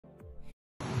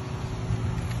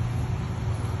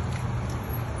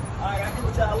Alright, I'll get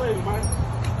with y'all later, man.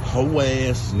 Hoe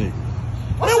ass nigga.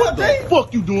 What's Man, what up, the Dave?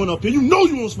 fuck you doing up here? You know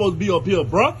you weren't supposed to be up here,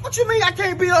 bro. What you mean I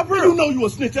can't be up here? You know you a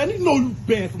snitch, and you know you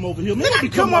banned from over here. Man, I don't can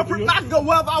be come coming up here. I can go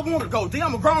wherever I want to go. Damn,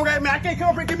 I'm a grown ass man. I can't come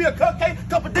up here and give me a cupcake,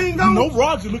 cup of ding dong. You know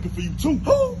Roger looking for you too.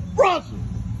 Who? Roger.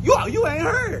 You ain't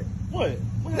heard. What?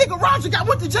 Nigga, Roger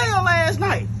went to jail last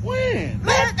night. When?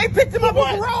 Man, they picked him up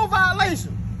What? for parole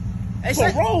violation. They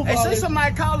say violation?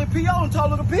 somebody called the PO and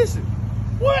told her to piss him.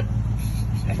 What?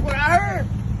 That's what I heard.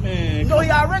 Man. You know he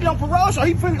already on parole, so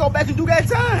he finna go back and do that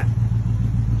time.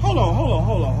 Hold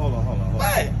on.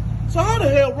 What? So how the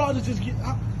hell Roger just get?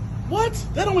 What?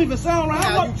 That don't even sound right.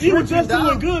 Nah, He was just tripping,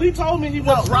 doing dog. good. He told me he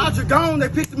No, was. Roger gone. They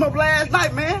picked him up last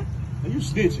night, man. You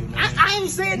snitching, man. I ain't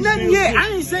said You nothing still yet. I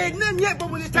snitching, ain't said nothing yet, but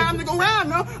when it's time to go around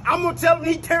now, I'm gonna tell him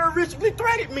he terroristically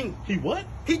threatened me. He what?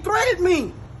 He threatened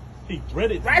me. He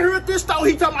threatened. Right here at this store,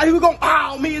 he talking about he was gonna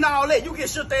owl me and all that. You get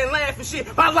shit there and laugh and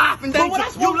shit. My laughing Bro, day. what I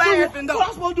You supposed to do? laughing though. What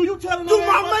I supposed to do? You telling Do them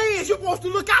my that, man. You supposed to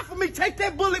look out for me. Take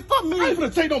that bullet from me. I ain't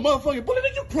finna take no motherfucking bullet.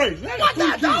 Nigga, you crazy. Man, I got What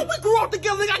that, three dog? kids. We grew up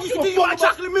together. Nigga, I used to you give you my gonna fuck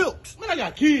chocolate milks. Man, I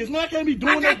got kids, man. I can't be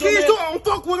doing I that. got kids dumb too. ass- I don't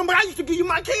fuck with them, but I used to give you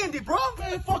my candy, bro.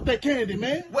 Man, fuck that candy,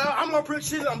 man. Well, I'm up here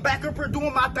shit. I'm back up here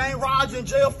doing my thing. Roger in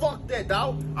jail. Fuck that,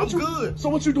 dog. I'm good. So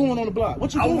what you doing on the block?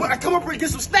 What you doing? When I come up here and get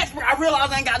some snacks, but I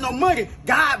realize I ain't got no money.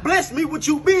 God bless me with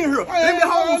you being here. Let me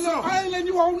hold some. I ain't letting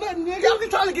you hold nothing, nigga. Y'all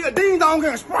been trying to get a ding dong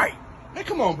and a Sprite. Man,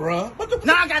 come on, bro. What the?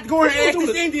 Now I got to go in here and What ask you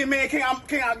this doing? Indian man, can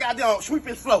I goddamn sweep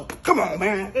his flow? Come on,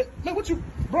 man. Man, what you,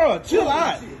 bro? Chill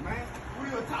out. Shit, man.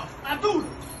 Real talk. I do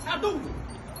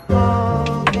this.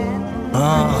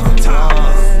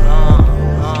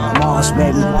 Mars,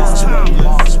 baby,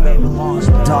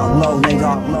 dark low,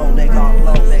 nigga.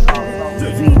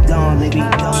 V-Dawn,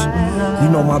 nigga. You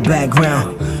know my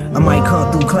background. I might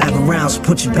come through clapping rounds,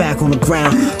 put you back on the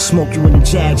ground. Smoke you in the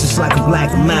jag just like a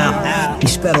black mile. He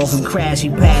sped off and crashed, he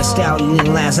passed out, he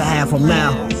didn't last a half a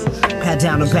mile. Pat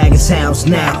down a bag of towns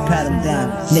now. Pat him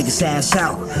down, niggas ass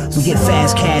out. We get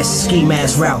fast cash, ski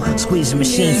mask route. Squeeze the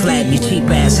machine flat in your cheap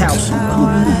ass house.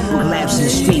 Collapse in the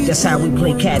street, that's how we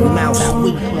play cat and mouse.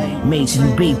 Major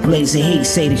and beat, blazing heat,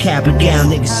 say the cap and gown.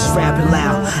 Niggas is rapping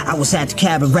loud. I was at the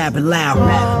cabin rapping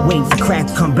loud. Waiting for crack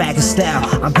to come back in style.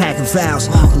 I'm packing fouls.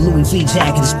 The Louis V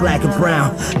jacket is black and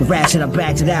brown. The ratchet, I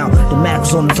backed it out. The Mac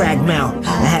was on the rack mount.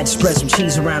 I had to spread some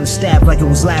cheese around the stab like it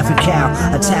was laughing cow.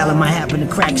 A talent might happen to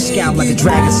crack a scalp like a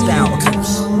dragon stout.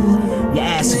 Your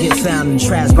ass will get found in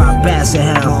trash by a bastard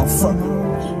hound.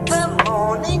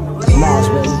 Mars,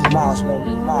 baby, Mars,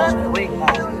 baby, Mars, baby.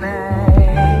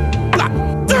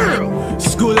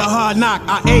 School of hard knock,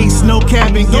 I ace, no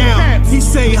cap and gown. He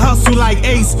say hustle like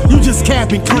Ace, you just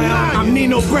cap and clown. I'm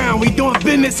Nino Brown, we doing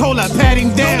business, hold up, pat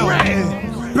him down.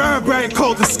 Burberry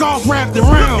coat, the scarf wrapped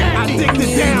around. I dicked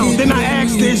it down, then I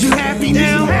asked her, is you happy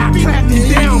now? I clapped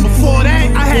it down, before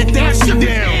that, I had that shit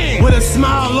down. With a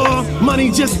smile on, money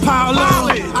just pile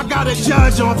on. I got a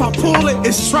judge on, if I pull it,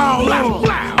 it's trial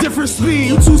on. Different speed,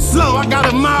 you too slow, I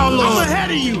got a mile on. I'm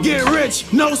ahead of you. Get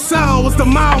rich, no soul, what's the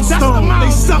milestone?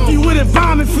 They stuff you with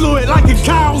embalming fluid like a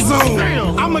cow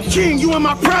zone. I'm a king, you in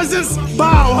my presence,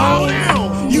 bow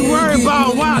home. You worry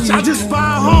about watch, I just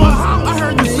bow home. I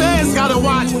heard the feds got a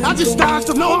watch, I just dodged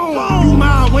the phone. You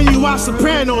mild when you watch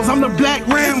Sopranos, I'm the Black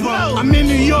Rambo. I'm in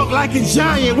New York like a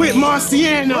giant with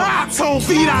Marciano. I told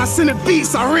Vida send a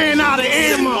beast, I ran out of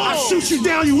ammo. I shoot you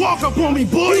down, you walk up on me,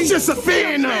 boy, you just a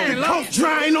fan of. Coke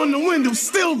drying on the window,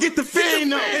 still get the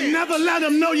fan up. And never let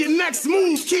them know your next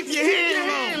move, keep your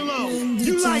hand low.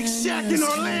 You like Shaq in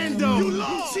Orlando. You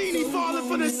Genie falling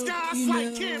for the skies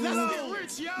like Kim, let's get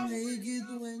rich, yo.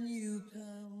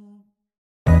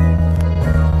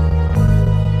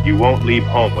 You won't leave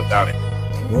home without it.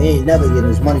 We ain't never getting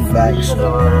his money back.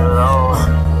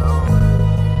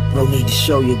 No need to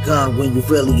show your gun when you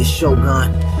really a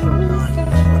shogun.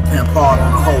 I pimp hard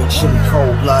on the whole chili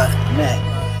cold blood.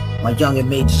 Mac, my youngin'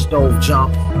 made the stove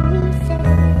jump.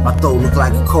 My throat look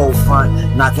like a cold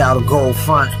front, knock out a gold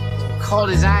front. Cold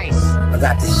as ice. I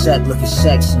got this set looking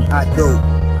sexy, I do.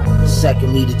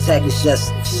 Secondly, the tech is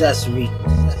just an accessory.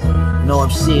 No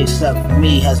MC except for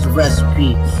me has the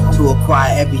recipe to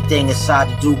acquire everything inside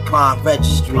the DuPont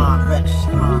registry.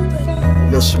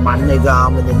 Listen, my nigga,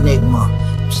 I'm an enigma.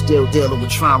 I'm still dealing with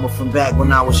trauma from back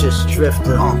when I was just a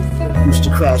drifter. Used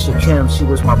to crash at Kim, she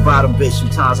was my bottom bitch.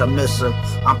 Sometimes I miss her.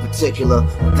 I'm particular,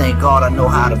 but thank God I know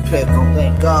how to pick them.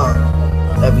 Thank God.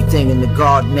 Everything in the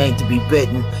garden ain't to be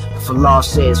bitten. If a law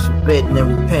says forbidden,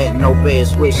 then repent and obey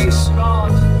his wishes.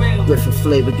 Different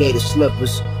flavor gator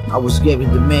slippers. I was given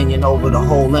dominion over the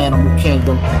whole animal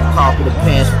kingdom. Carpet of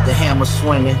pants with the hammer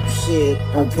swinging. Shit,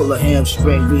 don't pull a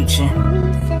hamstring reaching.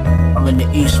 I'm in the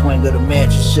east wing of the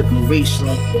mansion sipping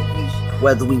Riesling.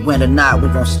 Whether we win or not, we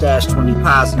gon' stash 20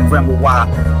 pies in the Remoir.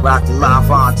 Rock the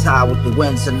lava on tie with the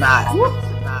winds or not.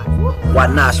 Why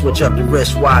not switch up the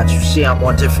wristwatch? You see I'm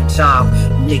on different time.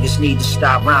 Niggas need to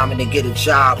stop rhyming and get a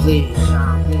job, please.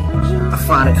 I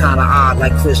find it kinda odd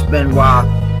like Chris Benoit.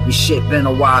 Your shit been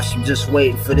a while, I'm just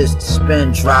waiting for this to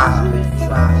spin dry.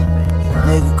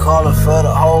 Nigga calling for the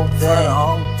whole thing.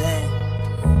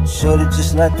 Should've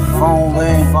just let the phone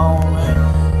ring.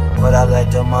 But I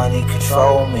let the money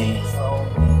control me.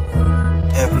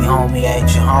 Every homie ain't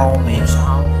your homie.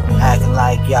 Acting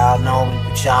like y'all know me,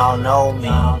 but y'all don't know me.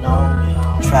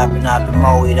 Trapping out the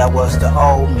moe, that was the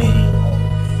old me.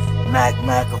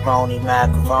 Macaroni.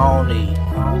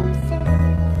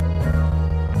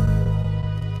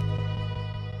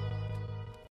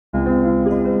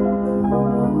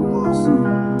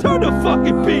 Turn the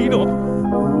fucking beat on.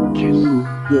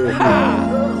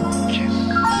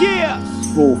 Yeah.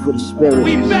 Food for the spirit.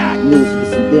 We back. Music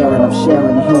is endearing, I'm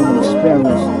sharing the human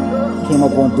experience. Came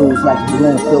up on dudes like a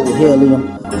balloon filled with helium.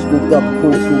 Scooped up a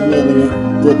cool 2 million.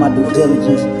 Did my due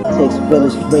diligence. Takes a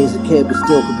village to raise a kid, but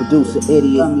still can produce an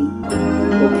idiot.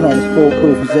 No plan is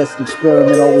foolproof, it's just an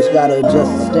experiment. Always gotta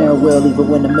adjust the steering wheel, even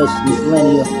when the mission is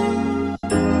linear.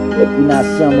 If you're not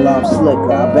similar, I'm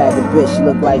slicker. I bag a bitch, she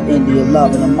look like India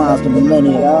loving a monster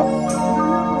millennia.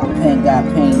 My pen got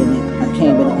pain in it. I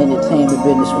came in the entertainment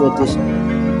business with this.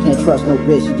 Can't trust no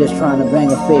bitch, she just trying to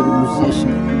bang a favorite musician.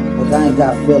 Like I ain't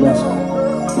got feelings.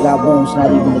 Got wounds,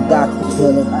 not even the doctor's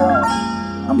healing.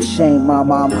 I'm ashamed,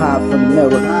 mama, I'm high from the mirror.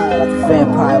 Like a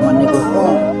vampire, my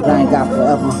nigga. But I ain't got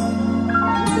forever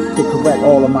to correct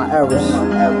all of my errors.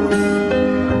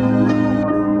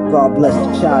 God bless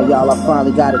the child, y'all, I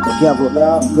finally got it together.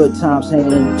 Good times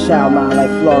hanging in the child line like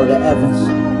Florida Evans.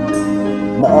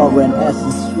 My aura in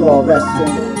essence,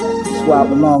 fluorescent. That's where I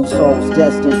belong, soul was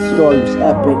destined. The story was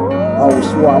epic. Always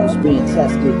swore I was being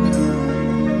tested.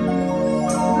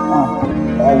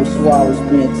 Always swore I was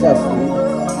being tested.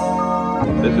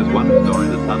 This is one story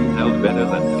the sun tells better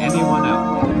than anyone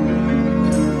else.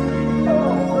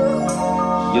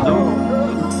 You know,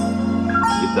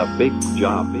 it's a big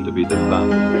job to be the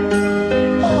sun.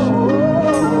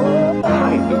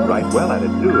 I do right well at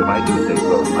it too, if I do say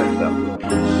so myself.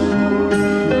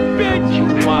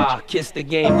 Why? Kiss the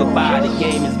game goodbye, the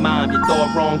game is mine. You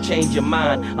thought wrong, change your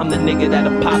mind. I'm the nigga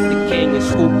that'll pop the king and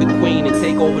scoop the queen and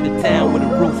take over the town with a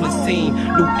ruthless team.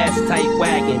 New S-type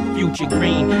wagon, future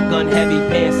green, gun heavy,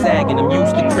 pants sagging. I'm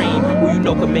used to cream. Who you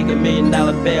know can make $1 million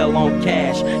bail on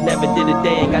cash? Never did a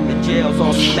day and got the jails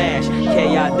on smash.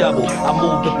 K.I. double. I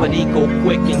moved to Perico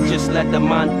quick and just let the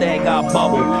Montega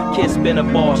bubble. Kiss been a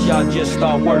boss, y'all just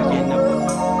start working.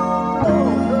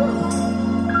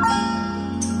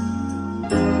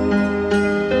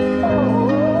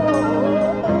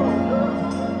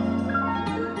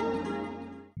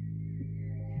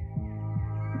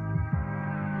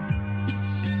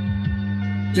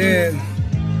 Damn.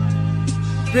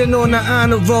 Been on the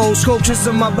honor roll, sculptures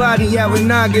of my body out in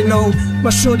Nagano. My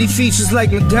shorty features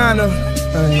like Madonna. I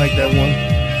ain't like that one.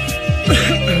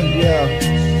 Yeah.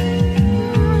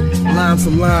 Line for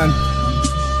line.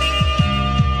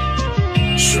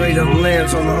 Straight up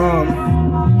lands on the arm.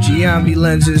 Giambi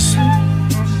lenses.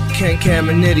 Ken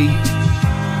Caminiti.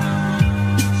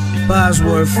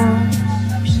 Bosworth.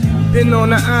 Been on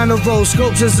the honor roll,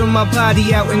 sculptures of my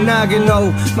body out in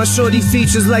Nagano. My shorty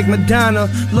features like Madonna,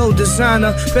 low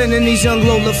designer. Bending these young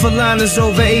Lola Falanas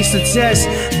over ace to test.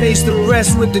 Face the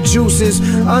rest with the juices.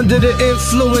 Under the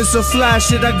influence of fly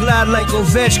shit, I glide like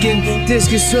Ovechkin.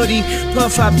 Discus hoodie,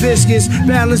 puff hibiscus,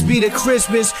 balance be the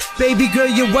Christmas. Baby girl,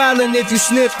 you're wildin' if you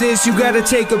sniff this. You gotta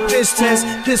take a piss test,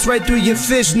 piss right through your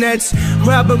fishnets.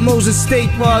 Robert Moses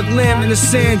State Park, lamb in the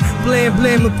sand.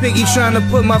 Blam, a piggy trying to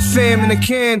put my fam in a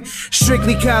can.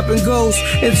 Strictly cop and ghost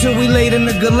until we laid in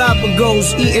the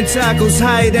Galapagos. Eating tacos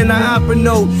higher than an opera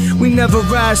note. We never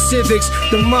ride Civics.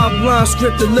 The Mont Blanc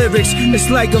script the lyrics.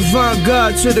 It's like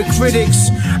avant-garde to the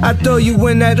critics. I throw you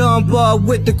in that armbar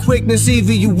with the quickness.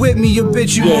 Either you with me or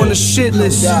bitch you on the shit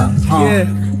list. Yeah.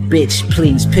 Bitch,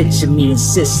 please picture me in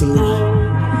Sicily.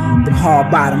 Them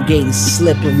hard bottom gates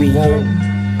slippery.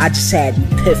 I just had an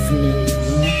epiphany.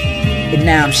 And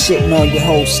now I'm shitting on your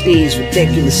whole steez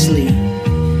ridiculously.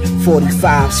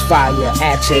 45's fire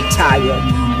at your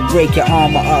tire. Break your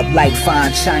armor up like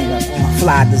fine china.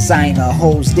 Fly designer,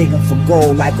 hoes digging for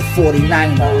gold like a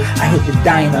 49er. I hit the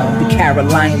diner, the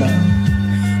Carolina.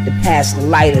 To pass the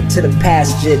lighter to the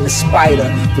passenger in the spider.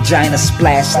 Vagina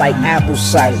splash like apple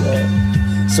cider.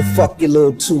 So fuck your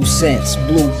little 2 cents.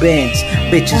 Blue Benz,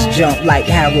 bitches jump like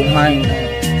Harold Miner.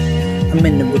 I'm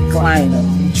in the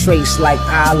recliner. trace like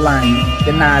eyeliner.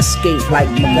 Then I escape like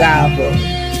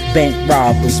MacGyver. Bank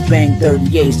robbers, bang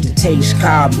 38s to taste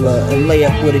cobbler, and lay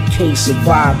up with a case of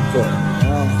vodka.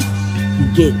 You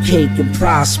get cake and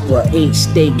prosper, ate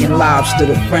steak and lobster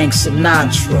to Frank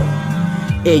Sinatra.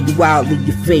 Air you out, leave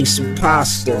your face in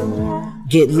pasta.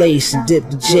 Get laced and dip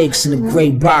the jakes in a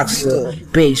gray boxer.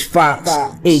 Beige Fox,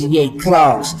 88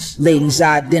 Clarks. Ladies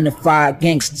identify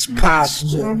gangsters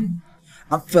posture.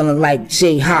 I'm feeling like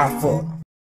Jay Hoffa.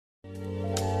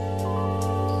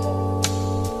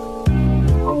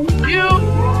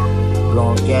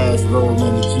 Blowing gas, rolling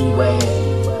in the G-Wagon.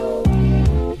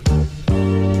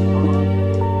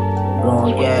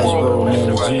 Blowing gas, rolling in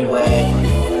the G-Wagon.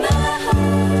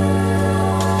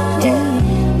 Yeah.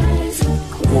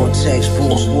 Vortex,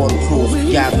 boost, waterproof.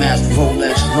 Yacht master,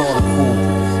 Rolex, nautical.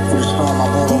 For the storm, I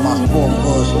bought all my sport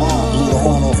goods. Blew the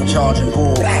horn off a charging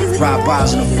bull.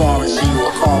 Drive-bys in the foreign, see you a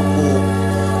carpool.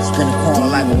 Spin a corner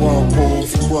like a whirlpool.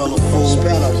 Swirl a fool.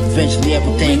 Eventually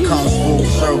everything comes full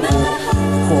circle.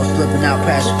 Course slipping out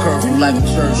past the curfew like a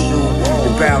church shoe.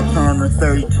 The barrel turned to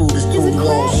 32, this too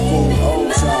old school.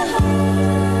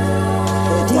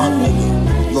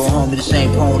 Little homie, this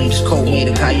ain't pony, just cold me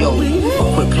a coyote.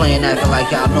 Quit playing acting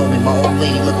like y'all know me. My old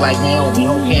lady look like Naomi.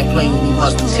 Hope can't play with me,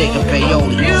 must be taking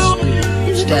peyote.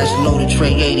 Stash loaded,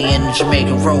 tray 80 in the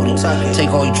Jamaican roadie. Take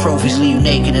all your trophies, leave you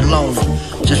naked and lonely.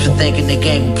 Just for thinking the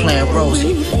game we playing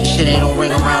rosy. This shit ain't no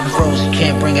ring around the rosy.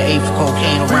 Can't bring an 8 for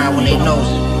cocaine around when they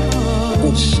nosy.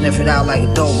 Sniff it out like a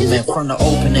Doberman from the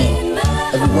opening.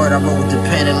 Every word I wrote with the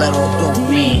pen and let off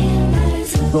dopamine.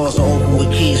 Doors are open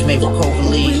with keys made for coca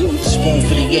leaves. Spoon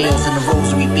for the yales and the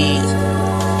rosary beads.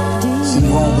 See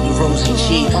you home with the rosy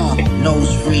cheek,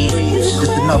 nose free.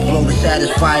 Just enough blow to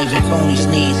satisfy even Tony's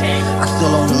needs. I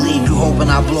still on the lead, you hoping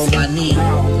I blow my knee.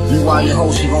 Meanwhile your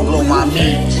hoe, she gon' blow my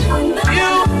means.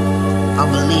 I'm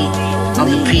elite, I'm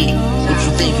the peak. What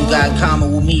you think you got in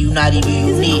common with me, you not even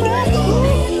unique.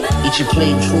 Eat your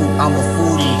plate true, I'm a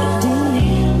foodie.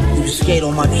 You can skate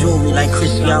on my jewelry like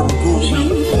Cristiano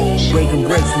Gucci. Breaking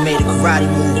bricks, we made a karate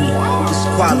movie. This is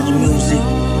quality music,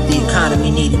 the economy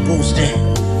needed boosting.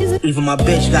 Even my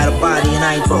bitch got a body and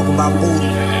I ain't talking about booty.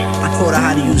 I taught her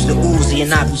how to use the Uzi and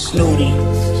not be snooty.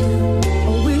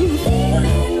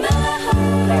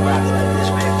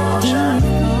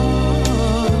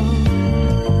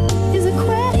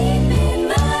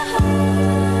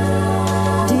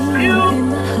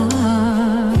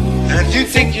 And if you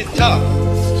think you're tough,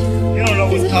 you don't know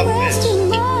what tough is.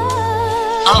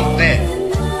 I'm bad.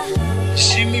 You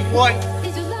see me, boy?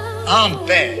 I'm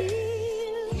bad.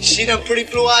 You see them pretty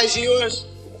blue eyes of yours?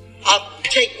 I'll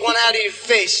take one out of your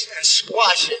face and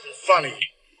squash it in front of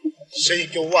you so you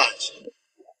can watch.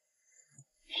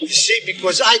 You see,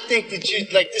 because I think that you,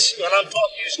 like this, when I'm talking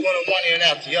to you, it's going to one ear and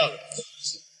out the other.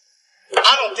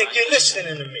 I don't think you're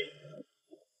listening to me.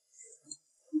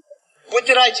 What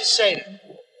did I just say to you?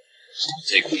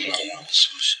 Take one I want to.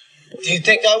 Do you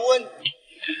think I would?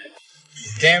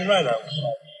 Damn right I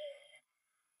would.